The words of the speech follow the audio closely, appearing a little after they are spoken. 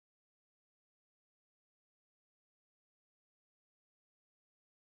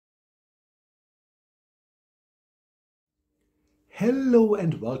Hello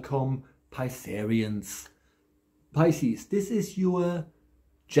and welcome, Pisceans. Pisces, this is your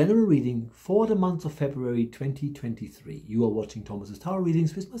general reading for the month of February 2023. You are watching Thomas's Tarot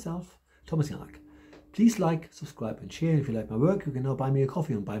Readings with myself, Thomas Janak. Please like, subscribe and share. If you like my work, you can now buy me a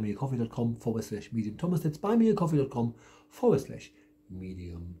coffee on buymeacoffee.com/medium Thomas. That's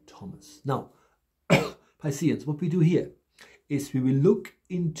buymeacoffee.com/medium Thomas. Now, Pisceans, what we do here is we will look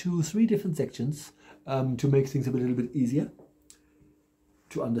into three different sections to make things a little bit easier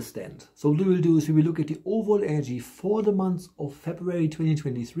to understand. So what we will do is we will look at the overall energy for the month of February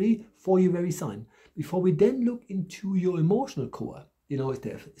 2023 for your very sign, before we then look into your emotional core. You know, is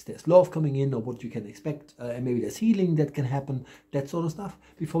there's love coming in, or what you can expect, and maybe there's healing that can happen, that sort of stuff,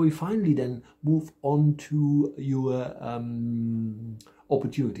 before we finally then move on to your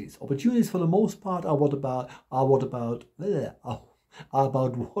opportunities. Opportunities for the most part are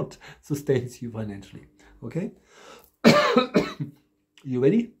about what sustains you financially. Okay. You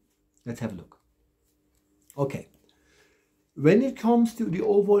ready? Let's have a look. Okay. When it comes to the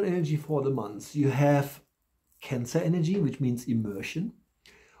overall energy for the month, you have Cancer energy, which means immersion.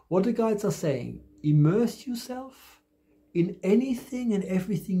 What the guides are saying, immerse yourself in anything and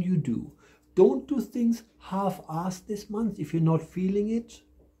everything you do. Don't do things half-assed this month. If you're not feeling it,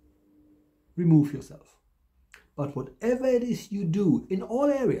 remove yourself. But whatever it is you do in all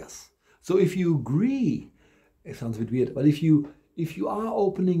areas. So if you agree, it sounds a bit weird, but if you are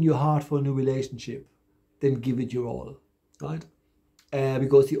opening your heart for a new relationship, then give it your all, right?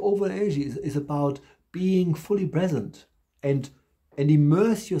 Because the overall energy is about being fully present and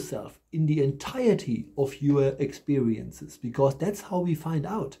immerse yourself in the entirety of your experiences, because that's how we find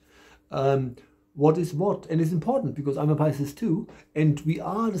out what is what. And it's important because I'm a Pisces too, and we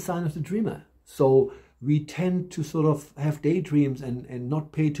are the sign of the dreamer. So we tend to sort of have daydreams and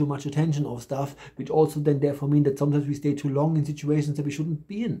not pay too much attention of stuff, which also then therefore mean that sometimes we stay too long in situations that we shouldn't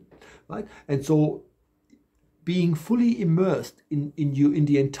be in, right? And so being fully immersed in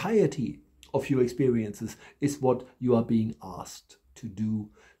the entirety of your experiences is what you are being asked to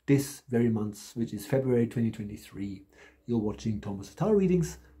do this very month, which is February 2023. You're watching Thomas's Tarot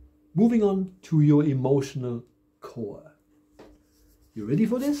Readings. Moving on to your emotional core. You ready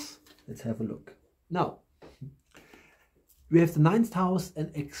for this? Let's have a look. Now, we have the 9th house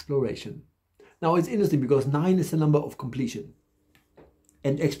and exploration. Now, it's interesting because 9 is the number of completion.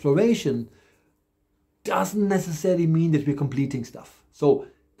 And exploration doesn't necessarily mean that we're completing stuff. So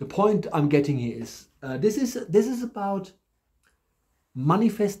the point I'm getting here is, this is about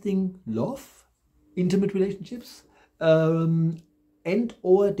manifesting love, intimate relationships, and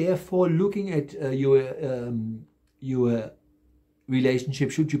or therefore looking at your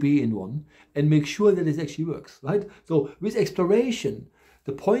relationship, should you be in one, and make sure that it actually works, right? So with exploration,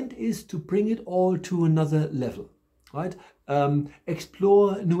 the point is to bring it all to another level, right?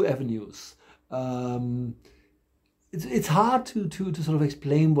 Explore new avenues. It's hard to sort of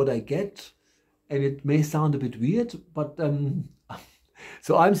explain what I get, and it may sound a bit weird, but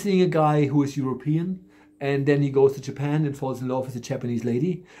so I'm seeing a guy who is European, and then he goes to Japan and falls in love with a Japanese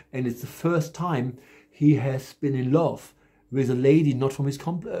lady, and it's the first time he has been in love with a lady not from his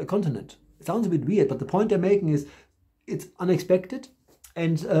continent. It sounds a bit weird, but the point I'm making is it's unexpected,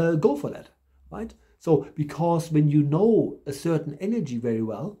 and go for that, right? So, because when you know a certain energy very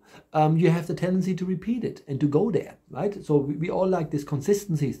well, you have the tendency to repeat it and to go there, right? So we all like this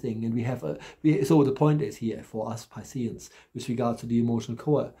consistency thing, and so the point is here for us Pisceans with regards to the emotional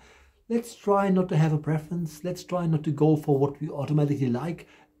core. Let's try not to have a preference. Let's try not to go for what we automatically like.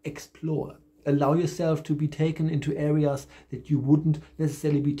 Explore. Allow yourself to be taken into areas that you wouldn't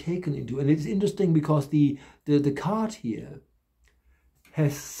necessarily be taken into. And it's interesting because the card here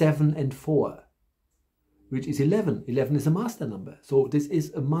has 7 and 4. Which is 11. 11 is a master number. So this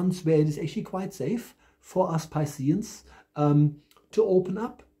is a month where it is actually quite safe for us Pisceans to open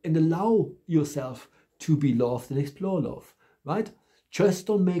up and allow yourself to be loved and explore love, right? Just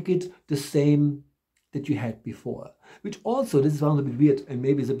don't make it the same that you had before. Which also, this sounds a bit weird, and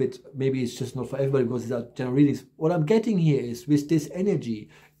maybe it's just not for everybody because these are general readings. What I'm getting here is, with this energy,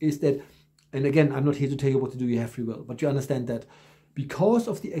 is that, and again, I'm not here to tell you what to do, you have free will, but you understand that because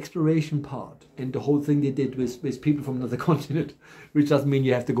of the exploration part and the whole thing they did with people from another continent, which doesn't mean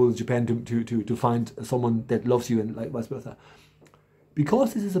you have to go to Japan to find someone that loves you and like vice versa.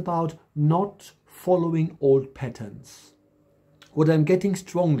 Because this is about not following old patterns. What I'm getting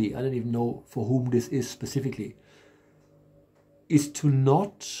strongly, I don't even know for whom this is specifically, is to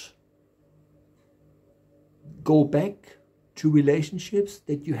not go back to relationships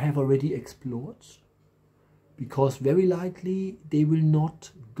that you have already explored, because very likely they will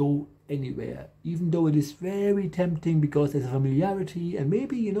not go anywhere, even though it is very tempting because there's a familiarity, and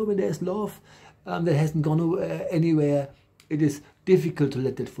maybe, you know, when there's love that hasn't gone anywhere, it is difficult to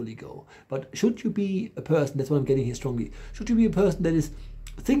let that fully go. But should you be a person, that's what I'm getting here strongly, should you be a person that is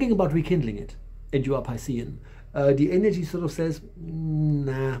thinking about rekindling it, and you are Piscean, the energy sort of says,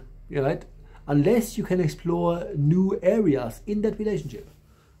 nah, right? Unless you can explore new areas in that relationship.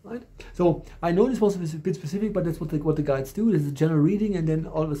 Right? So I know this was a bit specific, but that's what the guides do. This is a general reading, and then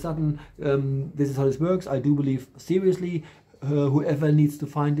all of a sudden, this is how this works. I do believe seriously, whoever needs to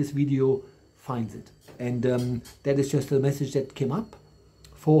find this video finds it, and that is just a message that came up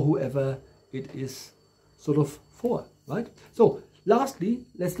for whoever it is sort of for. Right? So lastly,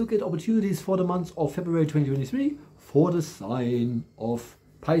 let's look at opportunities for the month of February 2023 for the sign of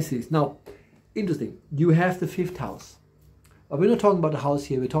Pisces. Now, interesting. You have the 5th house. But we're not talking about the house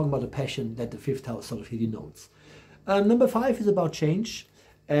here, we're talking about the passion that the 5th house sort of denotes. Number 5 is about change,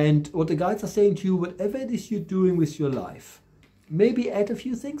 and what the guides are saying to you, whatever it is you're doing with your life, maybe add a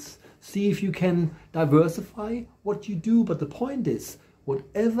few things, see if you can diversify what you do, but the point is,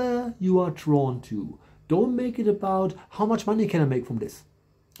 whatever you are drawn to, don't make it about how much money can I make from this,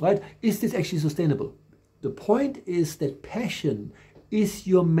 right? Is this actually sustainable? The point is that passion is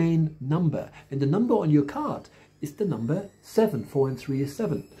your main number, and the number on your card is the number 7. 4 and 3 is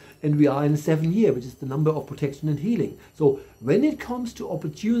 7. And we are in the 7th year, which is the number of protection and healing. So when it comes to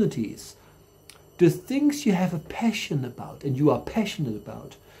opportunities, the things you have a passion about and you are passionate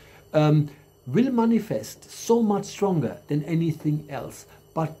about will manifest so much stronger than anything else.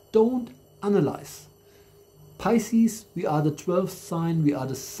 But don't analyze. Pisces, we are the 12th sign. We are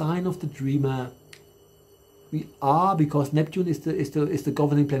the sign of the dreamer. We are, because Neptune is the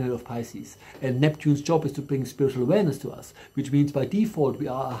governing planet of Pisces, and Neptune's job is to bring spiritual awareness to us, which means by default we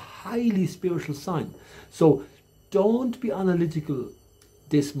are a highly spiritual sign. So don't be analytical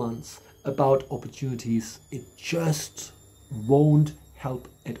this month about opportunities. It just won't help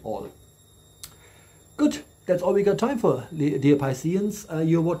at all. Good, that's all we got time for, dear Pisceans.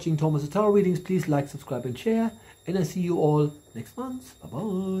 You're watching Thomas' Tarot readings. Please like, subscribe and share, and I see you all next month. Bye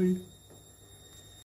bye.